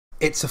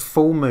It's a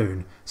full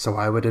moon, so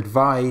I would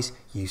advise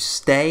you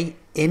stay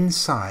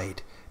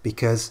inside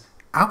because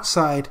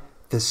outside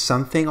there's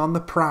something on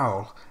the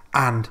prowl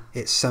and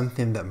it's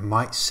something that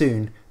might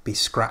soon be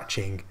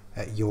scratching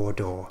at your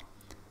door.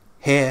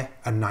 Here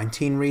are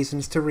 19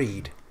 Reasons to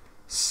Read,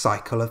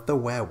 Cycle of the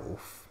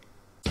Werewolf.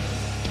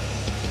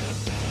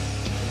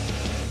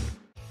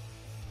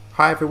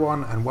 Hi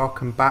everyone and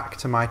welcome back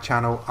to my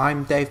channel.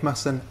 I'm Dave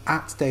Musson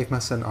at Dave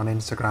Musson on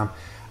Instagram,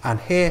 and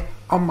here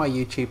on my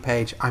YouTube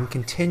page I'm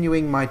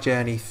continuing my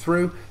journey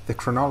through the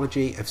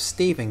chronology of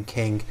Stephen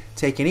King,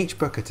 taking each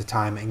book at a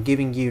time and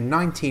giving you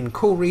 19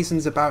 cool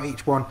reasons about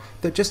each one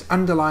that just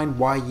underline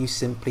why you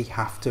simply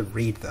have to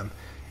read them.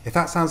 If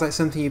that sounds like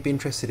something you'd be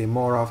interested in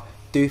more of,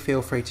 do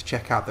feel free to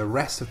check out the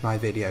rest of my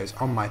videos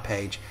on my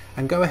page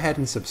and go ahead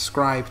and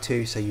subscribe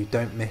too so you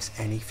don't miss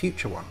any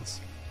future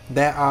ones.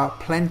 There are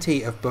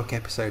plenty of book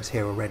episodes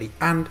here already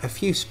and a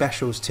few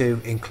specials too,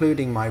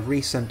 including my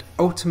recent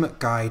Ultimate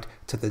Guide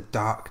to the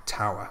Dark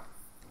Tower.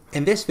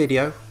 In this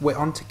video we're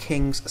on to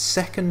King's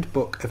second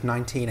book of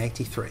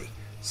 1983,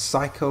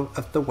 Cycle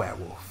of the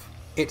Werewolf.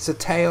 It's a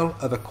tale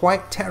of a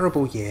quite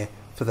terrible year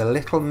for the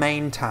little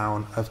Maine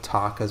town of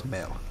Tarker's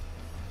Mill.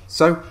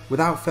 So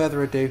without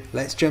further ado,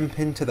 let's jump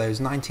into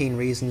those 19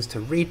 reasons to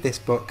read this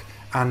book,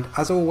 and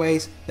as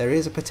always there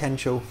is a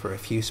potential for a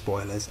few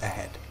spoilers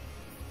ahead.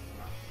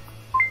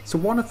 So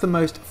one of the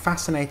most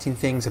fascinating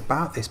things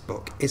about this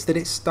book is that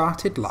it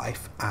started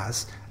life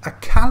as a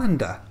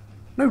calendar.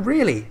 No,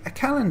 really, a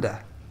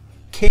calendar.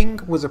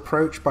 King was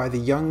approached by the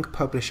young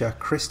publisher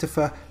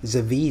Christopher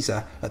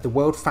Zaviza at the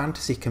World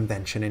Fantasy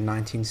Convention in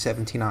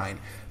 1979,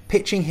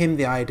 pitching him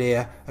the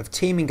idea of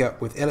teaming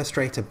up with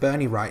illustrator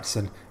Bernie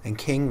Wrightson and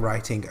King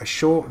writing a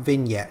short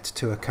vignette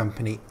to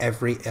accompany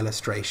every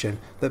illustration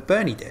that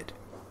Bernie did.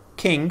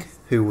 King,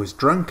 who was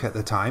drunk at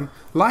the time,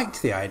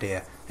 liked the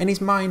idea, and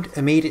his mind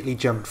immediately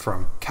jumped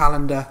from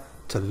calendar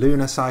to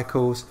lunar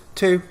cycles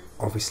to,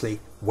 obviously,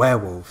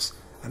 werewolves,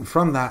 and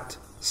from that,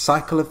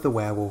 Cycle of the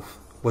Werewolf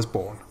was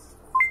born.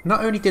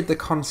 Not only did the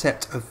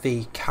concept of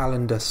the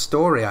calendar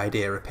story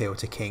idea appeal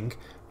to King,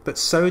 but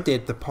so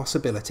did the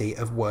possibility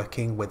of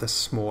working with a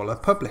smaller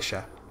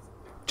publisher.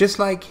 Just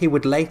like he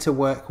would later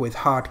work with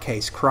Hard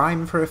Case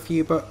Crime for a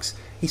few books,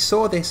 he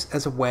saw this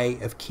as a way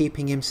of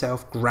keeping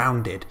himself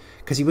grounded,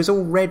 because he was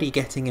already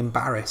getting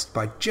embarrassed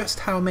by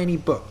just how many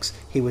books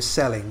he was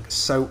selling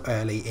so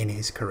early in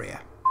his career.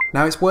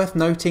 Now it's worth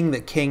noting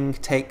that King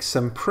takes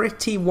some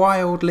pretty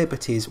wild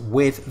liberties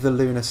with the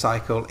lunar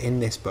cycle in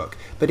this book,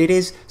 but it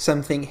is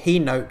something he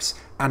notes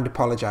and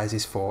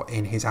apologises for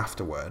in his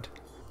afterword.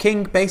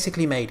 King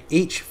basically made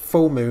each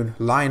full moon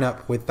line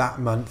up with that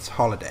month's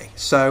holiday.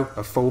 So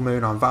a full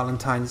moon on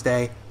Valentine's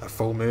Day, a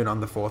full moon on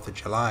the 4th of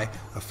July,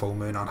 a full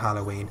moon on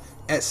Halloween,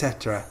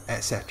 etc,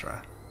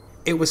 etc.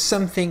 It was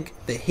something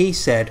that he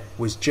said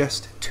was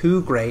just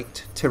too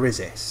great to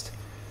resist.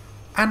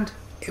 And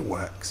it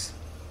works.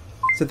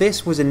 So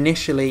this was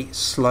initially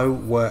slow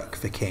work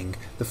for King.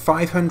 The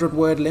 500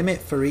 word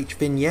limit for each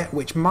vignette,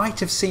 which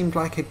might have seemed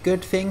like a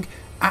good thing,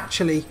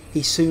 actually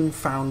he soon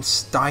found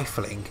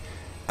stifling.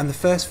 And the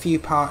first few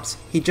parts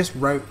he just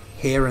wrote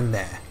here and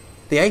there.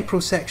 The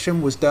April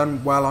section was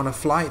done while on a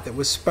flight that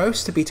was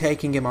supposed to be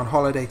taking him on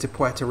holiday to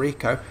Puerto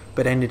Rico,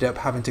 but ended up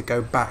having to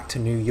go back to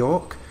New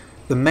York.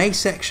 The May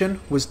section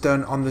was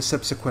done on the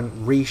subsequent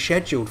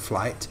rescheduled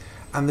flight,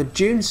 and the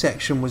June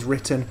section was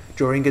written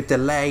during a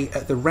delay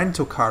at the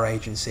rental car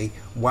agency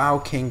while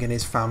King and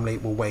his family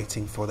were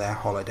waiting for their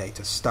holiday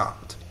to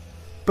start.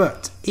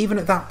 But even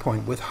at that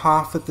point, with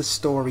half of the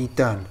story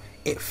done,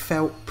 it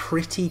felt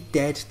pretty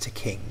dead to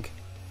King.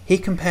 He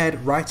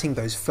compared writing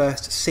those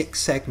first 6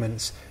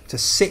 segments to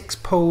 6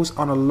 pulls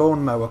on a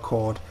lawnmower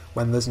cord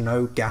when there's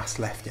no gas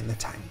left in the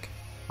tank.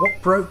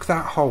 What broke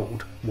that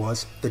hold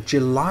was the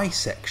July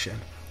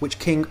section, which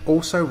King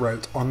also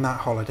wrote on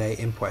that holiday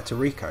in Puerto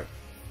Rico.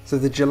 So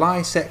the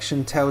July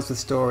section tells the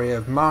story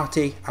of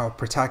Marty, our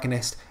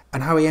protagonist,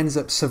 and how he ends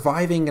up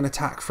surviving an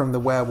attack from the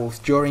werewolves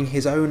during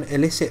his own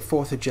illicit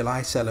 4th of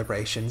July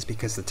celebrations,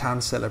 because the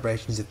town's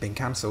celebrations have been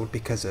cancelled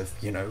because of,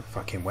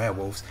 fucking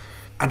werewolves,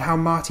 and how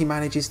Marty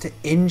manages to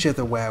injure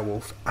the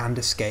werewolf and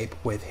escape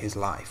with his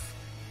life.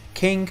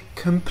 King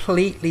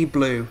completely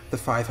blew the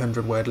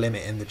 500 word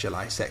limit in the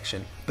July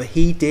section, but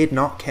he did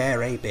not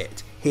care a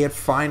bit. He had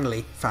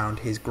finally found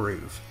his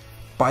groove.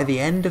 By the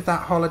end of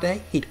that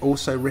holiday, he'd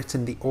also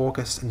written the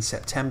August and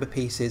September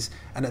pieces,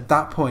 and at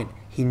that point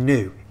he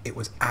knew it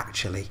was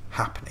actually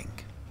happening.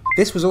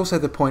 This was also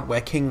the point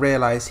where King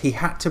realised he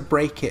had to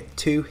break it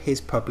to his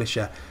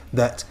publisher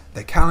that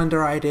the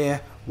calendar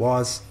idea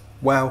was,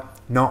 well,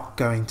 not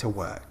going to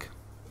work.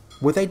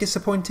 Were they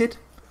disappointed?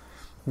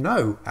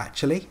 No,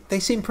 actually. They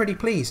seemed pretty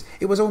pleased.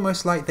 It was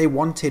almost like they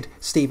wanted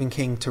Stephen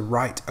King to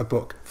write a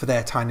book for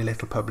their tiny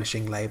little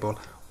publishing label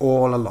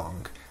all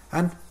along.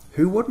 And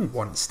who wouldn't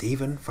want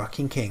Stephen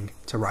fucking King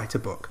to write a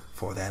book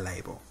for their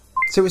label?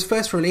 So it was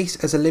first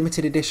released as a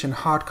limited edition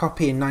hard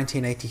copy in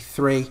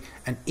 1983,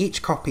 and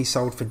each copy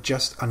sold for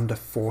just under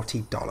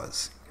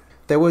 $40.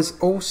 There was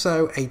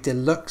also a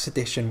deluxe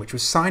edition which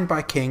was signed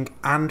by King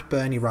and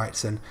Bernie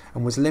Wrightson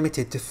and was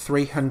limited to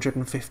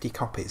 350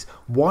 copies,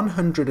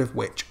 100 of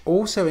which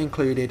also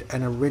included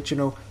an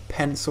original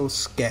pencil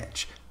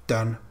sketch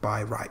done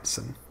by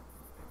Wrightson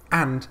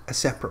and a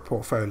separate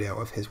portfolio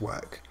of his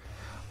work.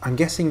 I'm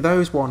guessing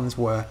those ones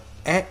were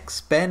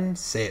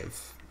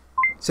expensive.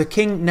 So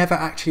King never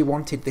actually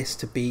wanted this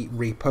to be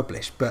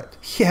republished, but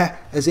yeah,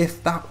 as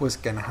if that was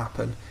going to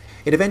happen.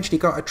 It eventually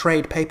got a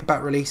trade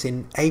paperback release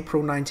in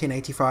April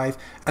 1985,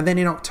 and then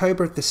in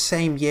October of the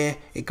same year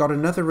it got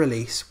another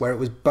release where it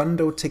was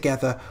bundled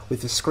together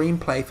with the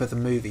screenplay for the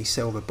movie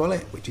Silver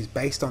Bullet, which is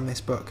based on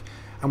this book,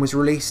 and was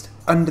released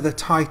under the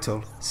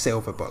title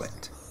Silver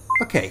Bullet.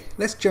 Okay,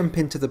 let's jump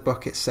into the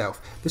book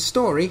itself. The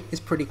story is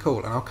pretty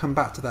cool, and I'll come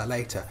back to that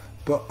later,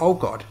 but oh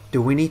god,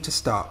 do we need to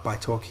start by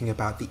talking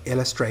about the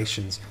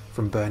illustrations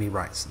from Bernie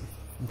Wrightson.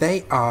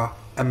 They are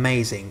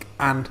amazing,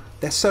 and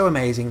they're so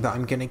amazing that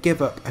I'm going to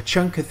give up a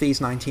chunk of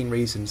these 19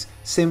 reasons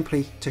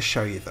simply to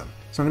show you them.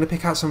 So I'm going to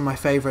pick out some of my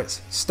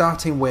favourites,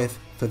 starting with,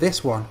 for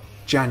this one,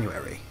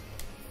 January,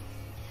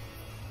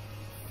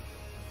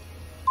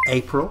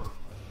 April,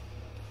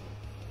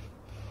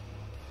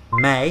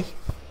 May,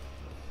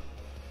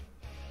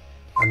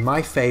 and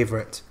my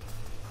favourite,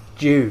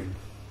 June.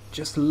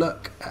 Just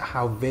look at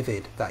how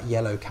vivid that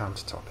yellow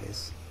countertop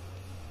is.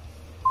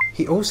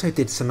 He also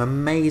did some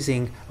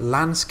amazing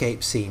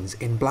landscape scenes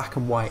in black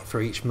and white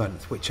for each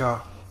month, which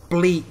are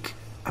bleak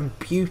and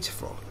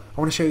beautiful.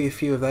 I want to show you a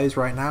few of those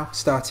right now,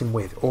 starting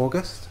with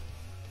August.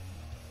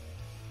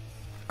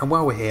 And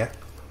while we're here,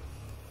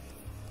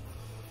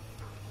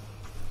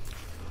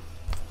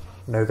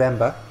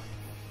 November,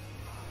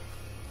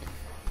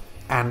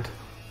 and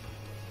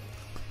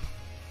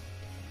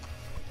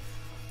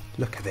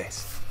look at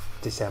this,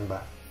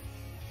 December.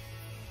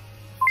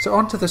 So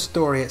on to the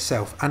story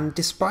itself, and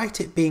despite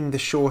it being the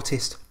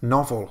shortest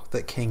novel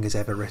that King has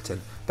ever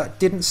written, that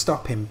didn't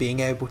stop him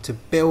being able to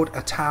build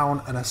a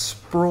town and a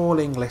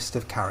sprawling list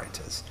of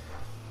characters.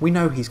 We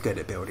know he's good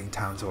at building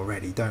towns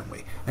already, don't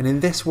we? And in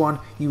this one,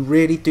 you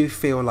really do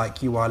feel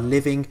like you are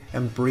living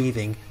and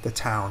breathing the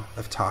town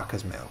of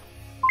Tarker's Mill.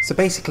 So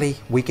basically,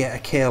 we get a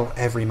kill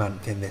every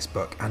month in this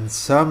book, and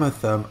some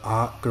of them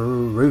are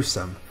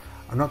gruesome.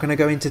 I'm not going to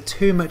go into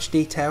too much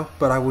detail,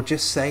 but I will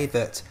just say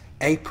that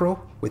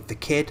April with the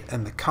kid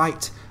and the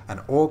kite, and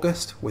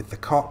August with the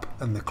cop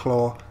and the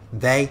claw,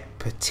 they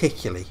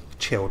particularly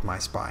chilled my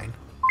spine.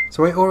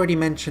 So I already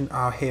mentioned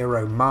our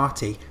hero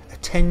Marty, a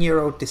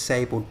 10-year-old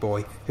disabled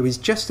boy who is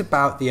just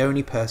about the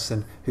only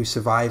person who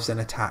survives an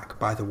attack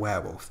by the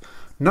werewolf.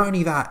 Not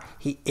only that,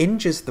 he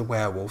injures the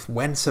werewolf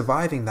when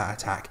surviving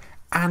that attack,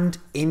 and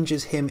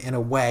injures him in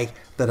a way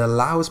that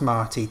allows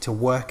Marty to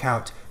work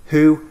out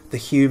who the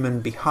human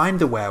behind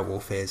the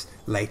werewolf is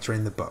later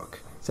in the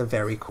book. It's a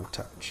very cool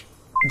touch.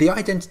 The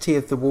identity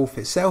of the wolf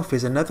itself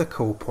is another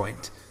cool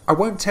point. I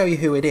won't tell you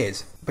who it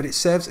is, but it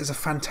serves as a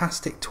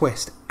fantastic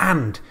twist,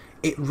 and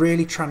it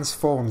really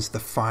transforms the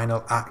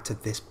final act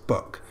of this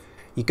book.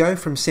 You go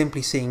from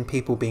simply seeing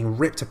people being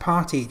ripped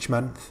apart each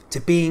month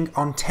to being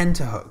on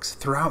tenterhooks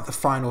throughout the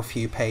final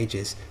few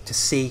pages to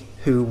see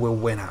who will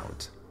win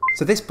out.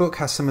 So this book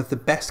has some of the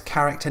best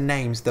character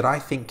names that I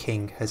think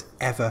King has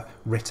ever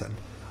written.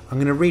 I'm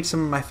going to read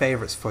some of my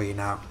favourites for you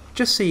now,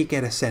 just so you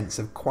get a sense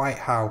of quite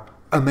how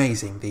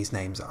amazing these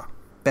names are.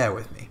 Bear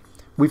with me.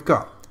 We've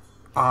got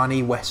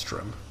Arnie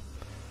Westrom,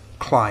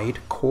 Clyde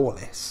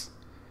Corliss,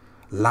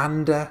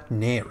 Landa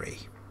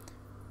Neary,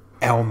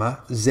 Elmer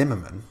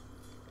Zimmerman,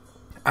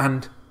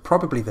 and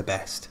probably the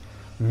best,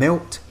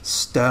 Milt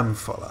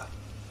Sturmfuller.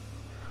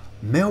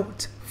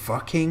 Milt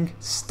fucking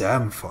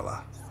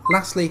Sturmfuller.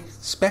 Lastly,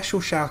 special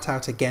shout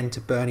out again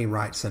to Bernie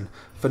Wrightson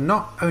for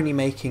not only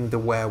making the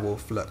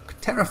werewolf look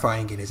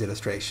terrifying in his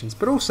illustrations,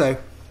 but also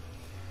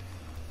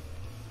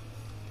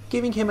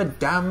giving him a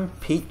damn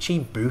peachy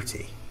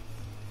booty.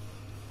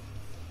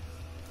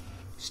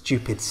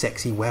 Stupid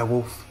sexy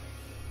werewolf.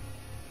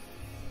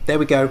 There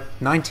we go,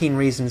 19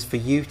 reasons for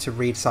you to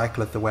read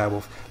Cycle of the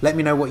Werewolf. Let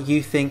me know what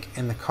you think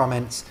in the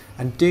comments,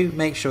 and do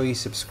make sure you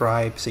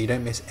subscribe so you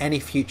don't miss any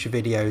future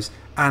videos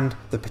and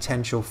the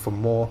potential for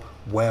more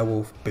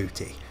werewolf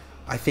booty.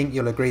 I think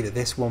you'll agree that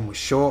this one was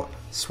short,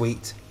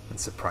 sweet, and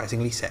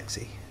surprisingly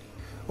sexy.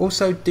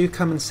 Also, do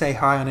come and say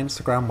hi on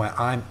Instagram, where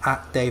I'm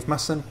at Dave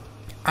Musson,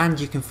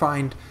 and you can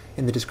find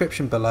in the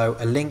description below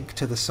a link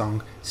to the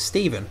song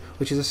Stephen,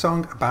 which is a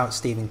song about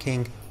Stephen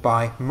King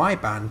by my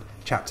band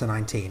Chapter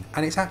 19,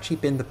 and it's actually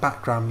been the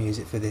background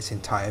music for this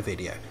entire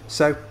video,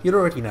 so you'll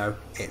already know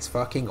it's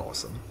fucking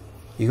awesome.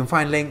 You can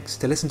find links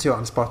to listen to it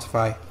on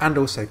Spotify, and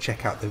also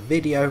check out the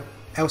video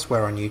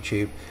elsewhere on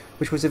YouTube,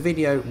 which was a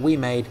video we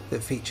made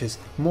that features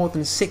more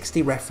than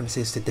 60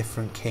 references to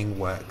different King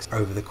works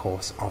over the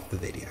course of the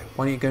video.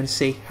 Why don't you go and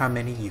see how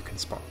many you can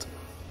spot.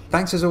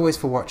 Thanks as always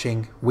for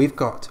watching. We've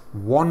got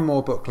one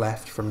more book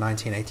left from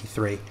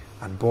 1983,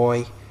 and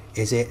boy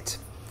is it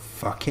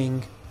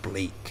fucking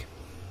bleak.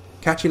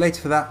 Catch you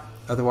later for that.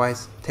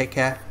 Otherwise, take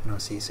care, and I'll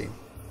see you soon.